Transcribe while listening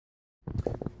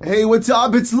Hey, what's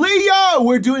up? It's Leo!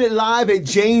 We're doing it live at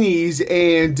Janie's,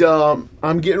 and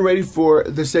I'm getting ready for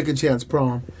the second chance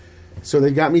prom. So they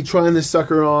got me trying this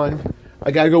sucker on. I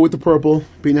gotta go with the purple,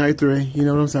 B93, you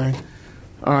know what I'm saying?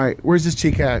 Alright, where's this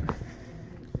chick at?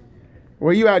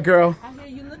 Where you at, girl? I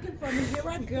hear you looking for me. Here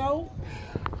I go.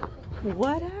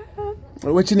 What up?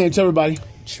 What's your name? Tell everybody.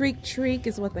 Treek Treek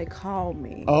is what they call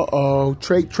me. Uh-oh.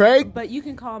 Treek? But you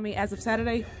can call me, as of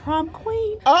Saturday, Prom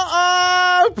Queen.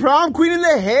 Uh-oh! Prom queen in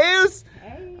the house?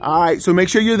 Hey. Alright, so make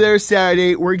sure you're there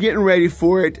Saturday. We're getting ready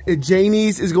for it.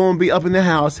 Janie's is going to be up in the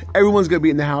house. Everyone's going to be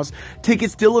in the house.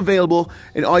 Tickets still available,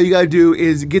 and all you got to do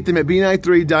is get them at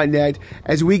b93.net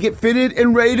as we get fitted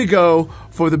and ready to go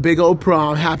for the big old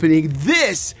prom happening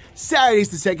this Saturday's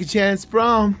the second chance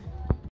prom.